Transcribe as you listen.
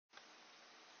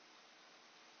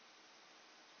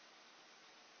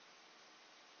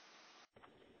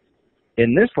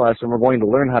In this lesson, we're going to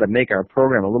learn how to make our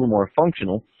program a little more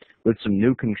functional with some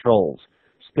new controls.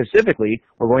 Specifically,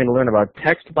 we're going to learn about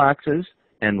text boxes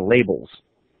and labels.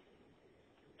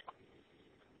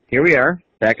 Here we are,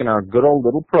 back in our good old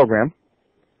little program.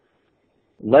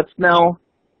 Let's now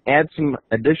add some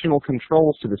additional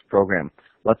controls to this program.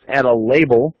 Let's add a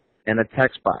label and a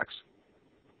text box.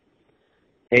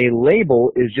 A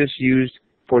label is just used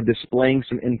for displaying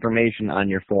some information on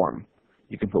your form.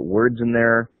 You can put words in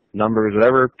there, numbers,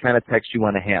 whatever kind of text you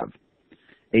want to have.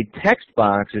 A text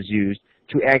box is used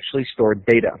to actually store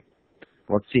data.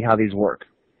 Let's see how these work.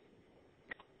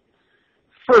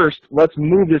 First, let's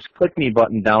move this click me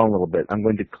button down a little bit. I'm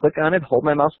going to click on it, hold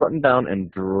my mouse button down, and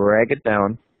drag it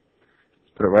down.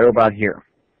 Put it right about here.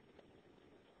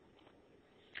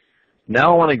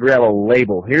 Now I want to grab a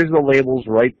label. Here's the labels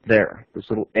right there. This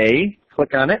little A,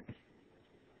 click on it,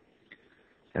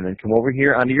 and then come over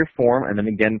here onto your form, and then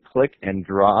again click and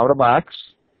draw out a box.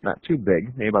 Not too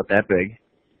big, maybe about that big,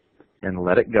 and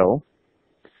let it go.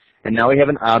 And now we have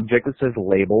an object that says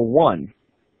label 1.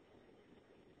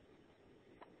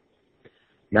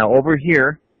 Now over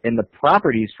here in the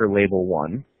properties for label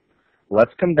 1,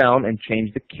 let's come down and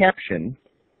change the caption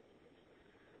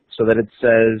so that it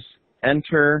says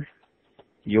enter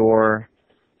your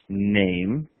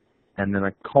name and then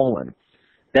a colon.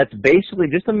 That's basically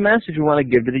just a message we want to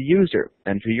give to the user.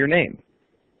 Enter your name.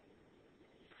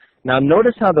 Now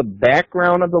notice how the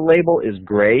background of the label is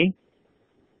gray.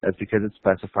 That's because it's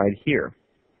specified here.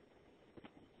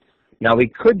 Now we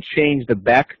could change the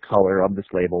back color of this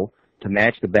label to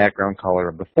match the background color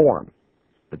of the form.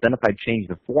 But then if I change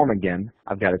the form again,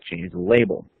 I've got to change the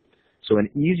label. So an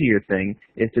easier thing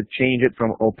is to change it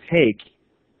from opaque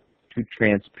to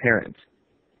transparent.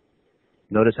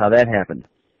 Notice how that happened.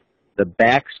 The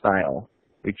BackStyle,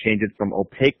 we changed it from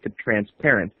opaque to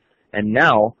transparent, and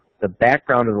now the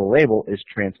background of the label is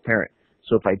transparent.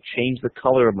 So if I change the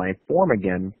color of my form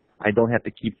again, I don't have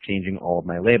to keep changing all of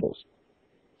my labels.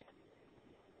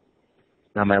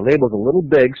 Now my label is a little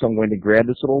big, so I'm going to grab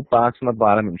this little box on the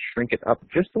bottom and shrink it up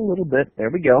just a little bit. There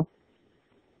we go.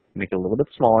 Make it a little bit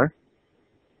smaller.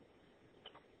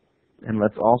 And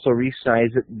let's also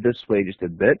resize it this way just a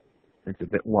bit. It's a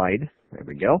bit wide. There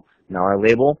we go. Now our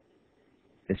label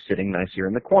is sitting nice here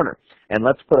in the corner. And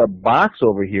let's put a box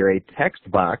over here, a text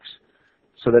box,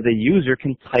 so that the user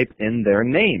can type in their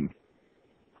name.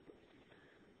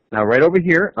 Now right over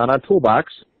here on our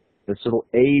toolbox, this little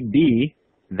AB,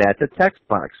 that's a text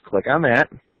box. Click on that,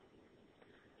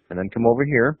 and then come over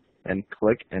here and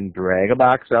click and drag a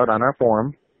box out on our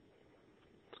form.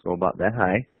 Let's go about that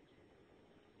high.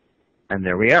 And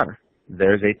there we are.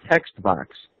 There's a text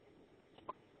box.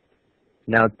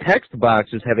 Now text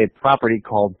boxes have a property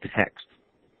called text.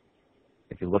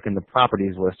 If you look in the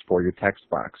properties list for your text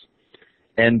box.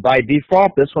 And by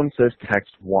default, this one says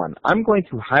text 1. I'm going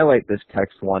to highlight this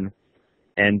text 1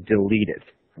 and delete it.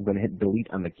 I'm going to hit delete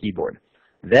on the keyboard.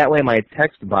 That way my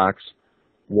text box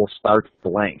will start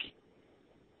blank.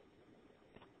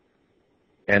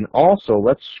 And also,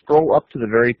 let's scroll up to the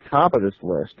very top of this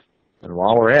list. And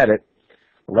while we're at it,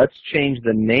 let's change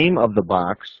the name of the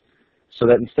box so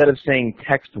that instead of saying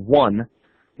text 1,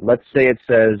 let's say it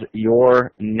says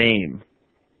your name.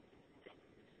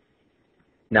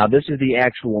 Now this is the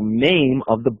actual name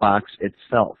of the box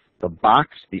itself. The box,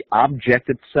 the object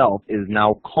itself, is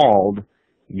now called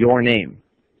your name.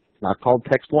 It's not called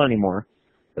text 1 anymore.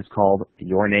 It's called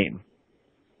your name.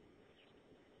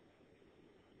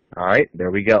 All right,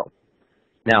 there we go.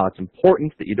 Now it's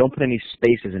important that you don't put any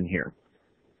spaces in here.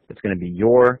 It's going to be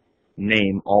your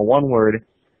name, all one word,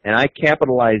 and I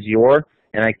capitalize your,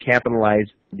 and I capitalize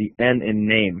the N in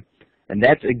name. And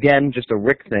that's, again, just a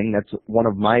Rick thing. That's one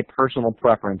of my personal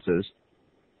preferences.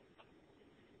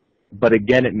 But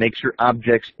again, it makes your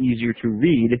objects easier to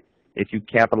read if you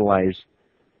capitalize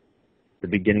the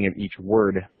beginning of each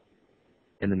word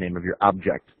in the name of your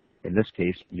object. In this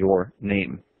case, your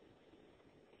name.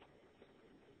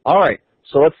 All right,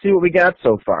 so let's see what we got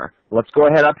so far. Let's go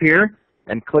ahead up here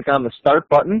and click on the Start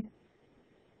button.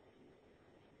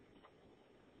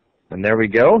 And there we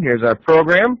go. Here's our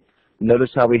program.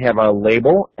 Notice how we have our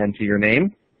label, enter your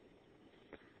name.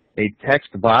 A text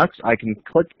box. I can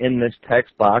click in this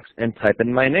text box and type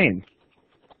in my name.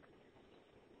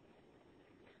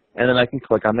 And then I can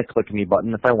click on the Click Me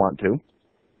button if I want to.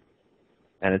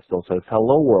 And it still says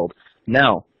Hello World.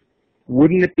 Now,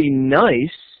 wouldn't it be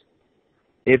nice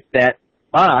if that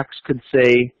box could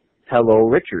say Hello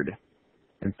Richard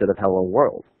instead of Hello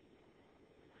World?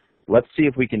 Let's see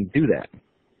if we can do that.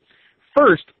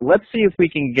 First, let's see if we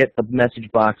can get the message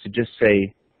box to just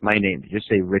say my name, to just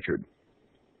say Richard.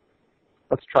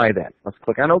 Let's try that. Let's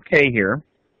click on OK here,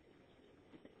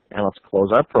 and let's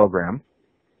close our program.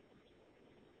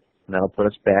 And that'll put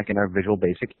us back in our Visual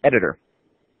Basic editor.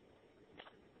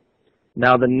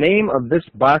 Now the name of this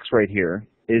box right here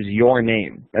is your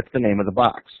name. That's the name of the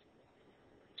box.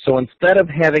 So instead of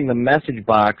having the message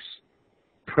box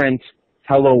print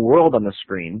Hello World on the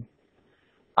screen,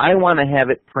 I want to have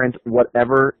it print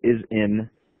whatever is in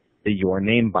the Your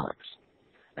Name box.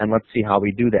 And let's see how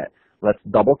we do that. Let's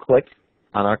double click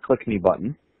on our Click Me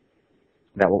button.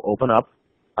 That will open up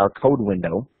our code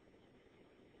window.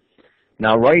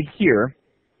 Now right here,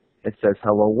 it says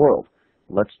Hello World.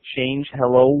 Let's change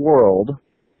Hello World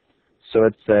so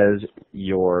it says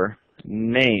Your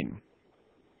Name.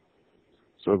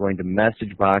 So we're going to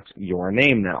message box Your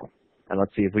Name now. And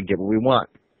let's see if we get what we want.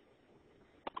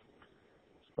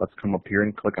 Let's come up here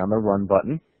and click on the Run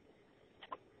button.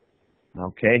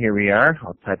 Okay, here we are.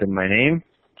 I'll type in my name.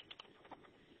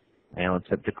 And let's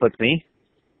hit the Click Me.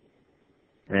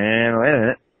 And wait a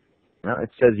minute. Well, it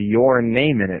says Your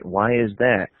Name in it. Why is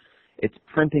that? It's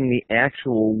printing the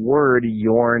actual word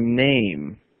Your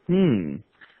Name.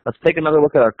 Let's take another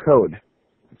look at our code.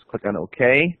 Let's click on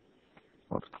OK.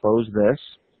 Let's close this.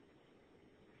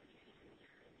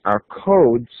 Our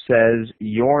code says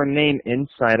Your Name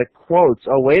inside of quotes.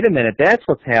 Oh, wait a minute. That's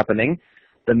what's happening.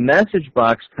 The message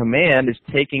box command is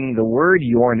taking the word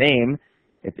Your Name.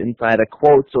 It's inside a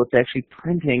quote, so it's actually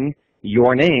printing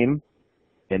Your Name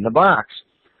in the box.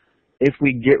 If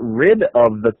we get rid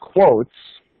of the quotes,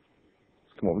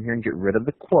 let's come over here and get rid of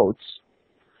the quotes.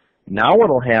 Now what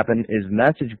will happen is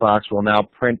message box will now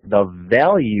print the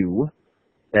value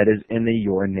that is in the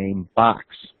Your Name box.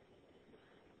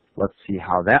 Let's see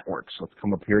how that works. Let's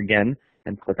come up here again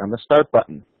and click on the Start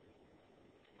button.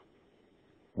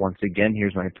 Once again,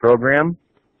 here's my program.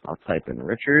 I'll type in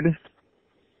Richard,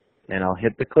 and I'll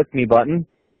hit the Click Me button.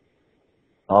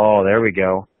 Oh, there we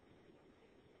go.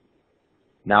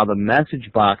 Now the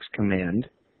message box command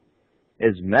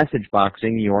is message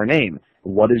boxing Your Name.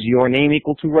 What is Your Name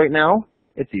equal to right now?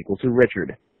 It's equal to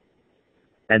Richard.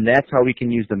 And that's how we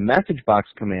can use the message box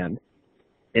command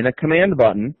in a command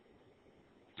button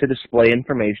to display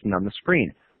information on the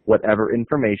screen, whatever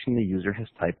information the user has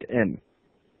typed in.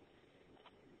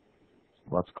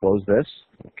 Let's close this.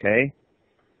 Okay.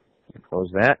 Close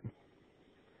that.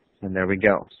 And there we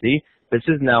go. See? This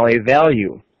is now a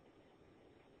value.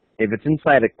 If it's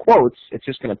inside of quotes, it's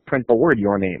just going to print the word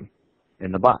Your Name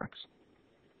in the box.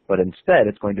 But instead,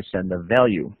 it's going to send the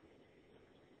value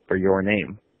for Your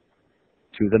Name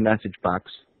to the message box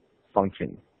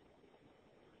function.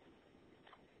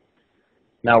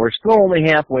 Now, we're still only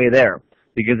halfway there,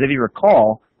 because if you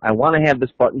recall, I want to have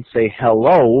this button say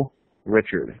Hello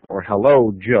Richard, or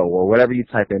Hello Joe, or whatever you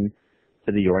type in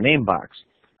to the Your Name box.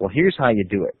 Well, here's how you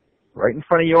do it. Right in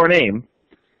front of Your Name,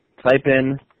 type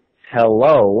in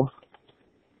Hello,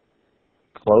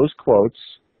 close quotes,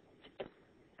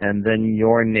 and then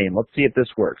Your Name. Let's see if this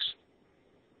works.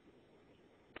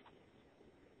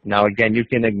 Now again, you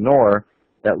can ignore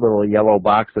that little yellow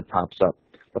box that pops up.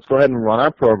 Let's go ahead and run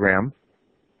our program.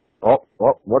 Oh,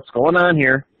 what's going on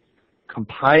here?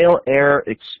 Compile error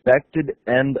expected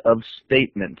end of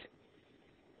statement.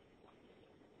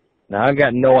 Now I've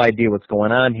got no idea what's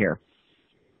going on here.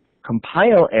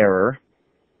 Compile error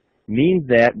means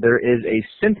that there is a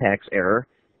syntax error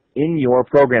in your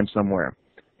program somewhere.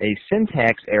 A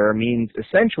syntax error means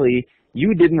essentially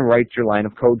you didn't write your line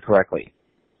of code correctly.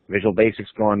 Visual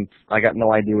Basic's going, I got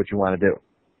no idea what you want to do.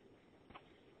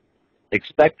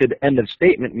 Expected end of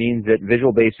statement means that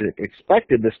Visual Basic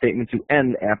expected the statement to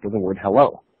end after the word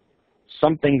hello.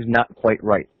 Something's not quite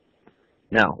right.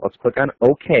 Now, let's click on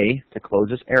OK to close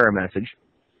this error message,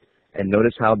 and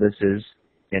notice how this is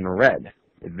in red.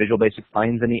 If Visual Basic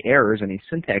finds any errors, any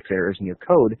syntax errors in your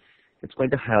code, it's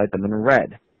going to highlight them in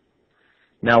red.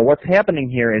 Now, what's happening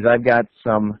here is I've got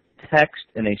some text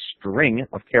in a string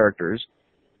of characters.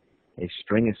 A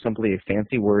string is simply a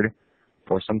fancy word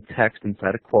for some text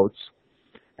inside of quotes,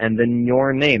 and then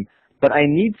Your Name. But I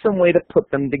need some way to put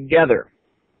them together.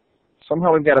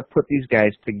 Somehow we've got to put these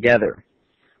guys together.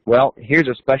 Well, here's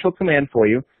a special command for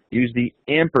you. Use the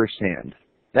ampersand,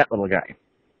 that little guy.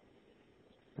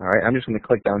 All right, I'm just going to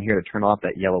click down here to turn off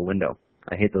that yellow window.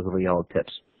 I hate those little yellow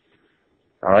tips.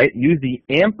 All right, use the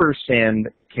ampersand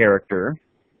character,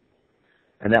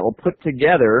 and that will put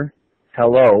together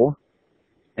hello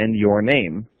and Your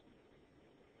Name,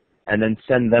 and then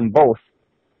send them both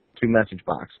to message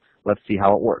box. Let's see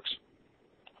how it works.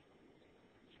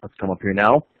 Let's come up here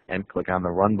now and click on the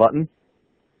Run button,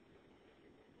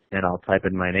 and I'll type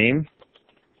in my name,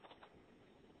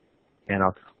 and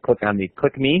I'll click on the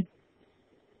Click Me,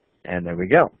 and there we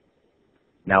go.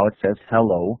 Now it says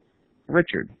hello,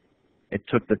 Richard. It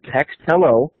took the text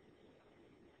hello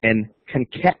and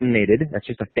concatenated, that's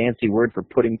just a fancy word for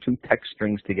putting two text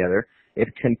strings together. It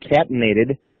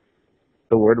concatenated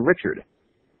the word Richard,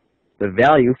 the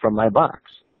value from my box.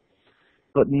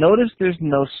 But notice there's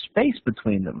no space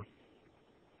between them.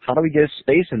 How do we get a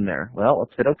space in there? Well,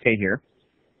 let's hit OK here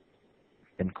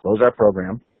and close our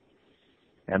program.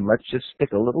 And let's just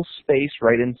stick a little space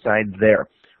right inside there.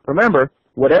 Remember,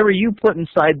 whatever you put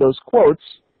inside those quotes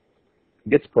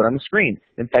gets put on the screen.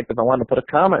 In fact, if I want to put a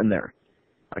comma in there,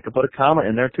 I could put a comma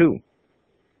in there too.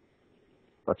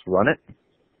 Let's run it.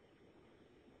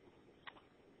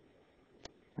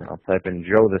 And I'll type in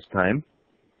Joe this time.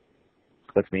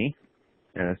 Click me,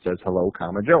 and it says hello,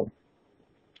 comma, Joe.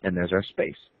 And there's our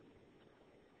space.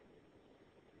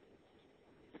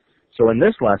 So in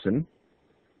this lesson,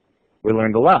 we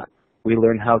learned a lot. We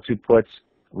learned how to put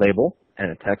label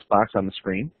and a text box on the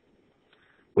screen.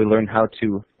 We learned how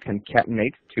to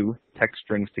concatenate two text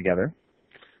strings together.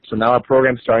 So now our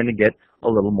program's starting to get a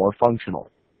little more functional.